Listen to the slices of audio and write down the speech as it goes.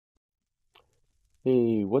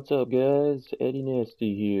Hey, what's up guys? Eddie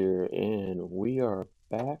Nasty here, and we are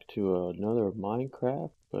back to another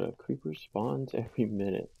Minecraft, but a creeper spawns every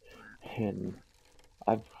minute. And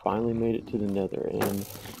I've finally made it to the nether, and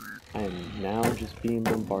I am now just being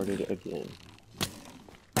bombarded again.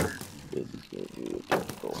 This is gonna be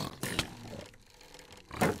difficult.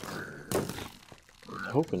 I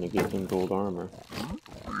was hoping to get some gold armor.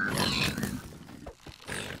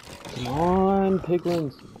 Come on,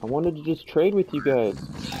 piglins! I wanted to just trade with you guys.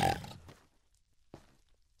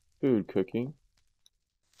 Food cooking.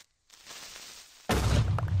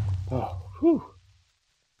 Oh, whew.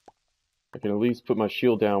 I can at least put my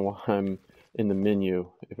shield down while I'm in the menu.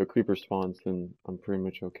 If a creeper spawns, then I'm pretty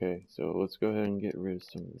much okay. So let's go ahead and get rid of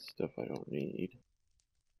some of the stuff I don't need.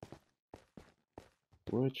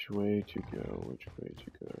 Which way to go? Which way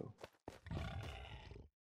to go?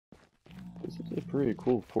 This is a pretty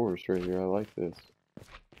cool forest right here. I like this.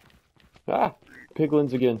 Ah!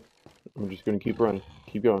 Piglins again. I'm just gonna keep running.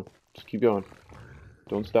 Keep going. Just keep going.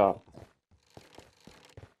 Don't stop.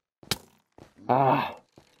 Ah!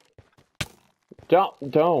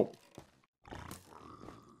 Don't!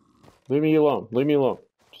 Leave me alone. Leave me alone.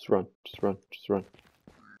 Just run. Just run. Just run.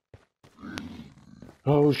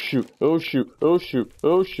 Oh shoot. Oh shoot. Oh shoot.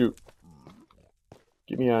 Oh shoot.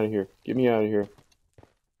 Get me out of here. Get me out of here.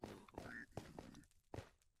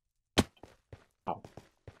 Ow.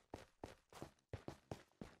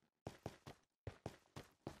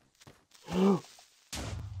 Whew.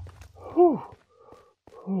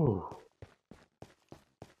 Whew.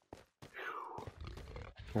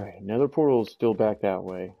 Alright, another portal is still back that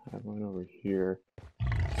way. I went over here.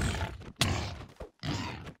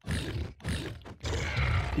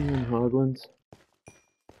 Demon hoglins.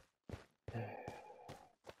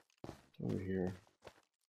 Over here.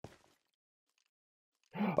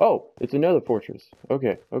 Oh! It's another fortress.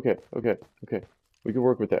 Okay. We can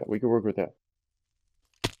work with that. We can work with that.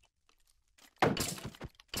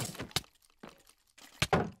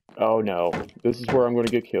 Oh no. This is where I'm going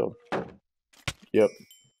to get killed. Yep.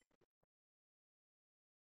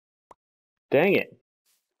 Dang it.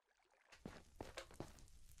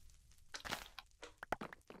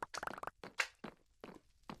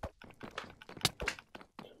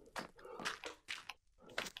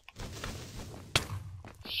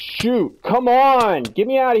 Shoot! Come on! Get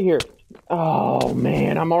me out of here! Oh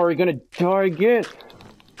man, I'm already gonna die again!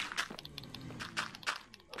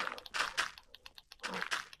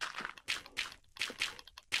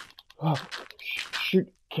 Oh,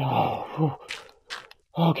 shoot! Oh.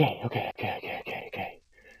 Okay.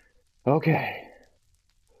 Okay.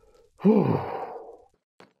 Whew.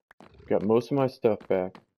 Got most of my stuff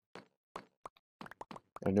back.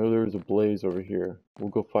 I know there's a blaze over here. We'll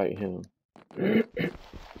go fight him.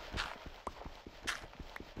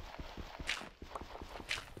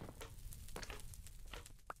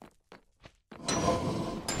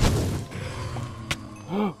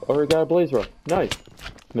 Already got a blaze rod. Nice.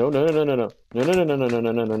 No.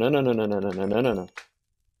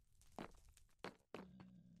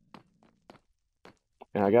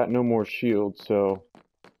 And I got no more shields, so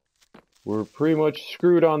we're pretty much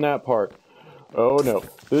screwed on that part. Oh no.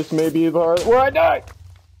 This may be the part where I die!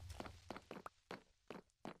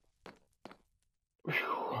 Whew,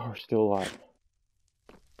 we're still alive.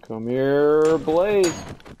 Come here, blaze!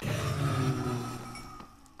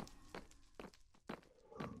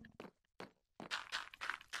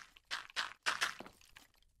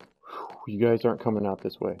 You guys aren't coming out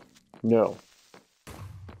this way. No.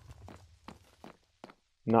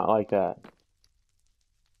 Not like that.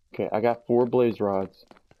 Okay, I got 4 blaze rods.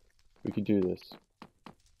 We can do this.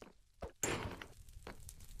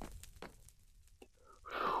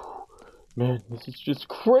 Man, this is just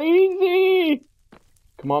crazy!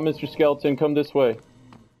 Come on, Mr. Skeleton, come this way.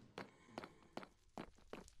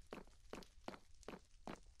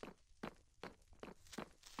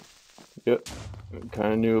 Yep.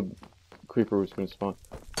 Kinda knew a creeper was gonna spawn.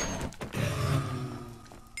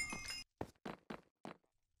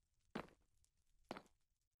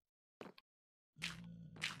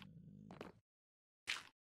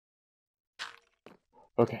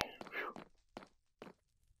 Okay.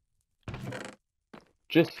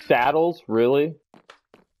 Just saddles? Really?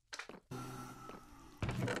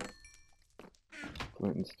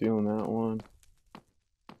 Went and stealing that one.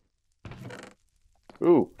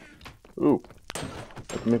 Ooh.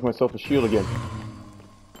 I can make myself a shield again.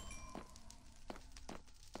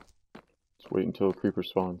 Just wait until a creeper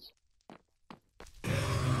spawns.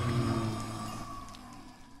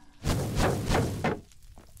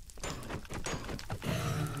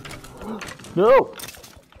 No!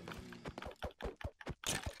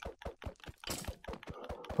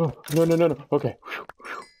 Oh, no, no, no, no. Okay.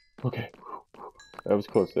 Okay. That was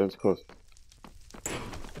close. That was close.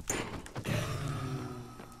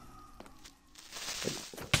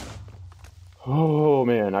 Oh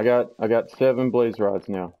man, I got 7 blaze rods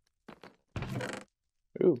now.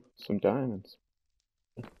 Ooh, some diamonds.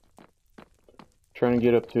 Trying to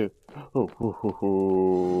get up to.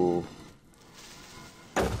 Oh,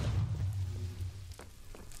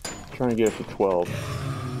 trying to get up to 12.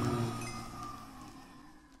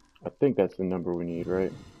 I think that's the number we need,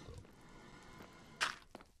 right?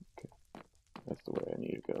 Okay, that's the way I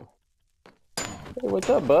need to go. Hey, what's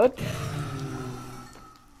up, bud?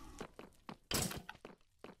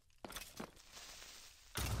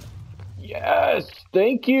 Yes,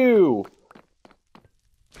 thank you.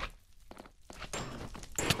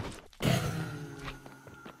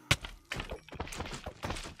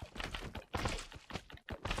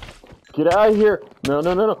 Get out of here. No,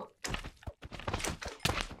 no, no, no.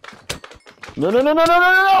 No, no, no, no, no,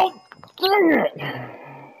 no, no, no. Dang it.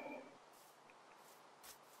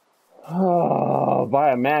 Oh,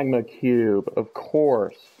 by a magma cube, of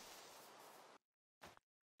course.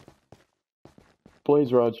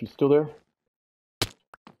 Blaze rods, you still there?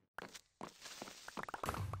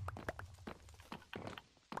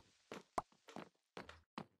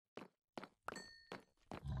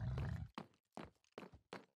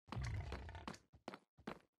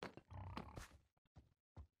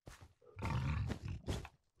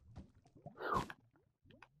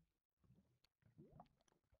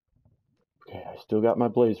 Okay, I still got my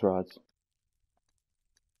blaze rods.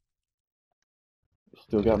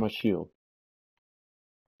 Still got my shield.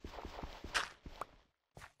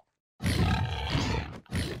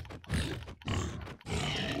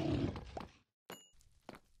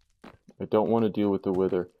 I don't want to deal with the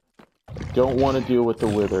wither. I don't want to deal with the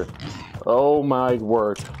wither. Oh my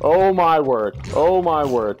word. Oh my word. Oh my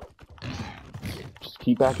word. Just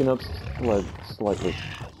keep backing up slightly.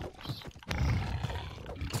 Just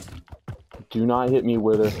do not hit me,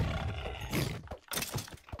 wither.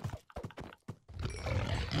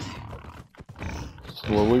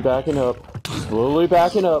 Slowly backing up. Slowly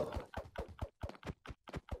backing up.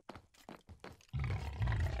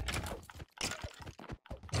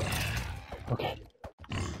 Okay.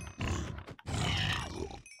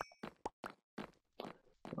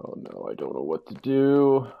 Oh no, I don't know what to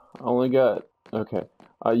do. I only got... Okay.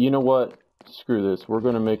 You know what? Screw this. We're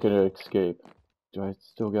gonna make an escape. Do I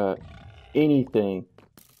still got anything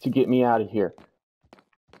to get me out of here?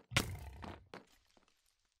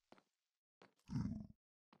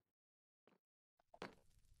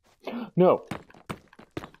 No.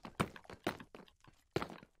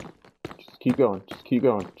 Just keep going. Just keep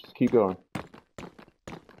going. Just keep going.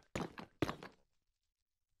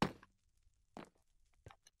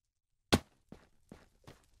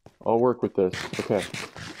 I'll work with this. Okay.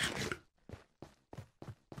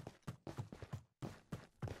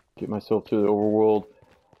 Get myself to the overworld.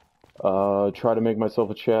 Try to make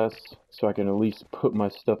myself a chest so I can at least put my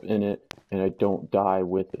stuff in it and I don't die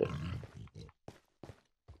with it.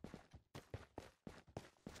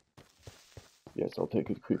 Yes, I'll take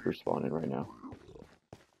a creeper spawning right now.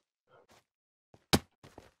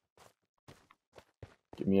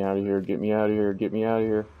 Get me out of here, get me out of here, get me out of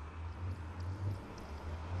here.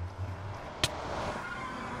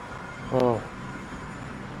 Oh.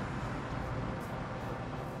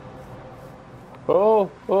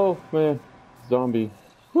 Oh, oh, man. Zombie.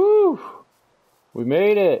 Woo! We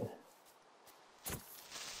made it!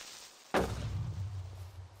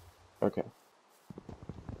 Okay.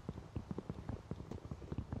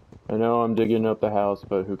 I know I'm digging up the house,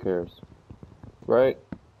 but who cares? Right?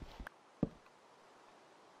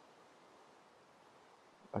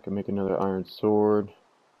 I can make another iron sword.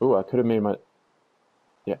 Oh, I could have made my...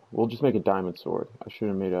 Yeah, we'll just make a diamond sword. I should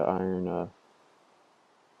have made an iron,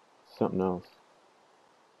 something else.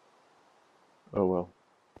 Oh well.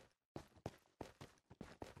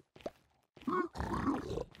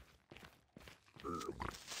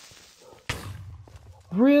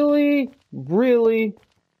 Really? Really?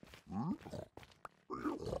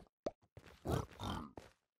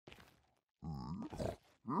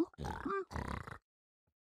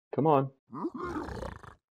 Come on.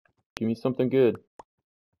 Give me something good.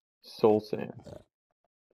 Soul sand.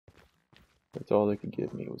 That's all they could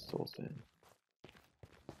give me was soul sand.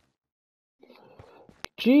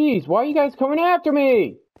 Jeez, why are you guys coming after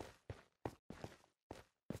me?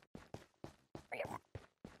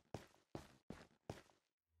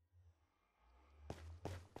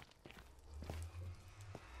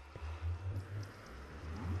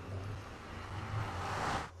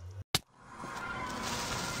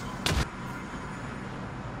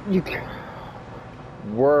 You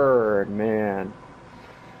word, man.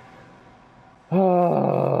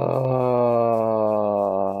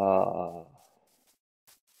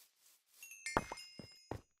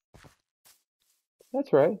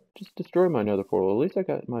 That's right. Just destroy my nether portal. At least I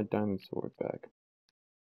got my diamond sword back.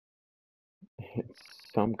 It's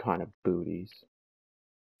some kind of booties.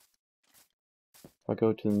 If I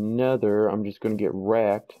go to the nether, I'm just gonna get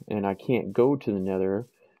wrecked, and I can't go to the nether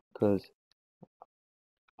because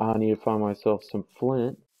I need to find myself some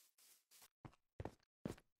flint.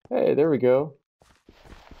 Hey, there we go.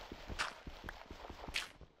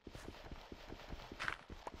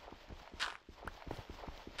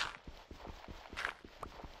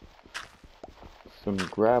 Some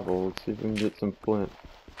gravel. Let's see if we can get some flint.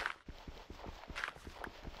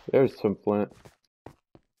 There's some flint.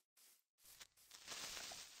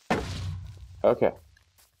 Okay.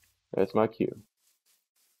 That's my cue.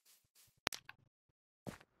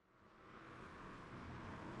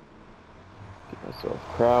 Get myself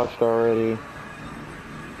crouched already.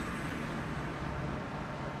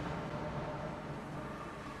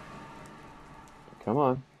 Come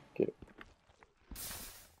on. Get it.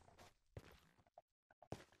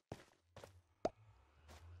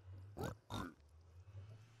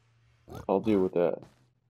 I'll deal with that.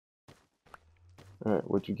 Alright,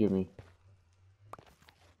 what'd you give me?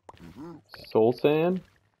 Soul sand?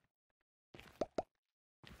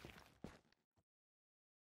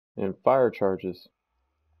 And fire charges.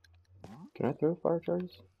 Can I throw fire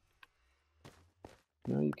charges?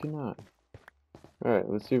 No, you cannot. Alright,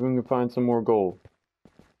 let's see if we can find some more gold.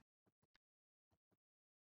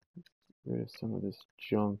 Get rid of some of this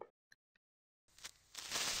junk.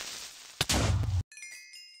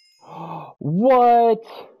 What?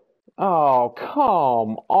 Oh,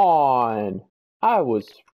 come on. I was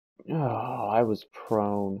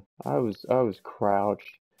prone. I was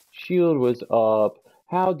crouched. Shield was up.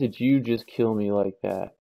 How did you just kill me like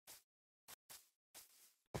that?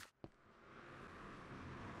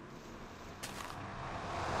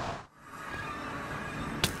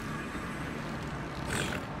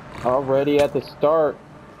 Already at the start.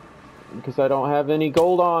 Because I don't have any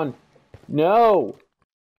gold on. No!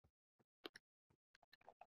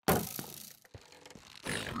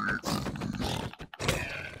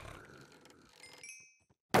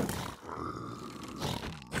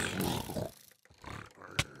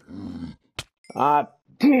 Ah,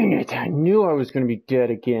 dang it! I knew I was gonna be dead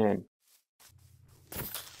again.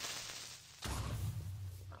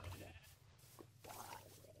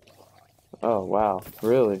 Oh, wow.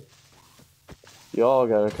 Really? You all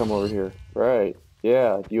gotta come over here. Right.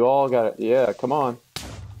 Yeah, you all gotta... Yeah, come on.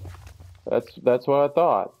 That's what I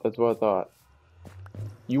thought. That's what I thought.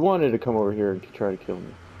 You wanted to come over here and try to kill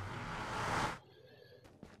me.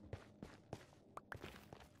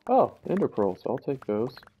 Oh, ender pearls. I'll take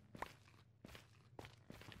those.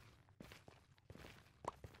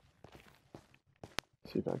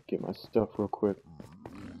 See if I can get my stuff real quick.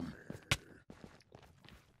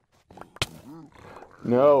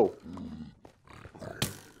 No!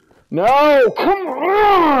 No! Come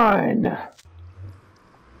on!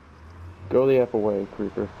 Go the F away,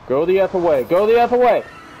 creeper. Go the F away! Go the F away!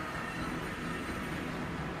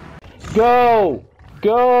 Go!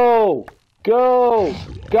 Go! Go!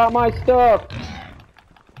 Got my stuff!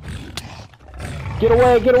 Get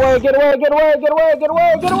away! Get away! Get away! Get away! Get away! Get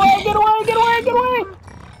away! Get away! Get away! Get away! Get away!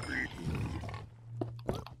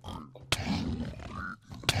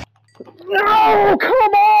 No!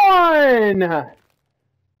 Come on!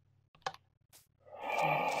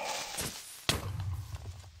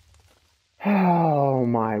 Oh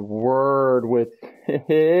my word with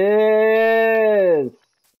this!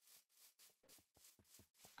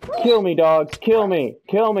 Kill me, dogs! Kill me!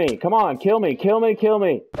 Kill me! Come on! Kill me! Kill me! Kill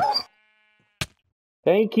me!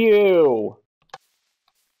 Thank you!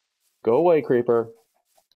 Go away, creeper.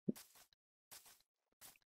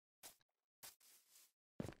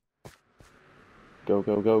 Go,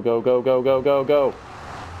 go, go, go, go, go, go, go, go!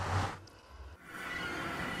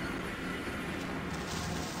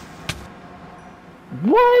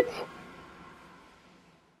 What?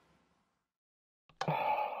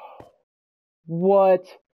 What?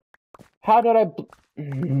 How did I...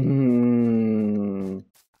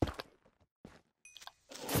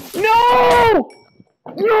 No!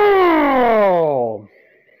 No!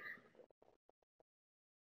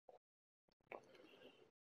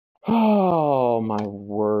 Oh, my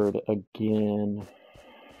word again.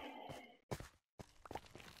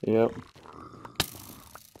 Yep.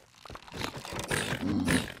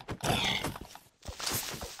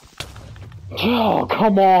 Oh,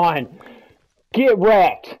 come on! Get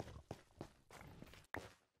wrecked!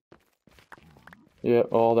 Yeah,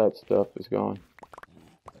 all that stuff is gone.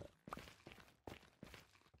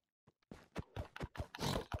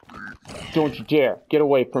 Don't you dare! Get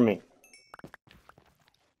away from me!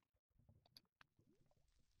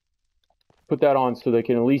 Put that on so they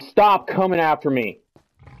can at least stop coming after me!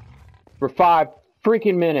 For 5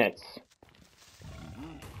 freaking minutes!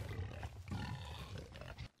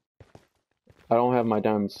 I don't have my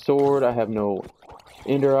diamond sword, I have no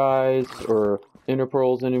ender eyes or ender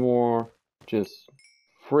pearls anymore. Just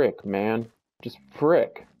frick, man. Just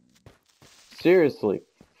frick. Seriously,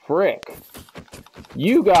 frick.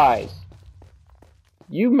 You guys!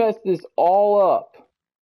 You messed this all up!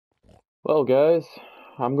 Well, guys,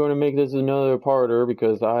 I'm going to make this another parter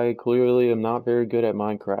because I clearly am not very good at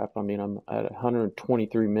Minecraft. I mean, I'm at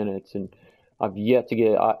 123 minutes and I've yet to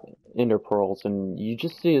get ender pearls, and you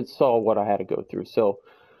just saw what I had to go through. So,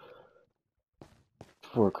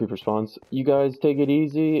 for creeper spawns, you guys take it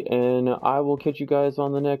easy, and I will catch you guys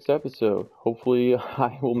on the next episode. Hopefully,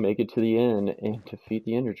 I will make it to the end and defeat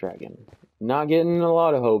the ender dragon. Not getting a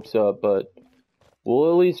lot of hopes up, but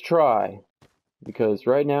we'll at least try. Because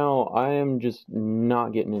right now, I am just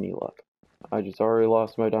not getting any luck. I just already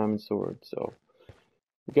lost my diamond sword, so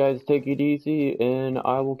you guys take it easy, and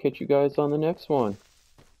I will catch you guys on the next one.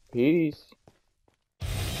 Peace.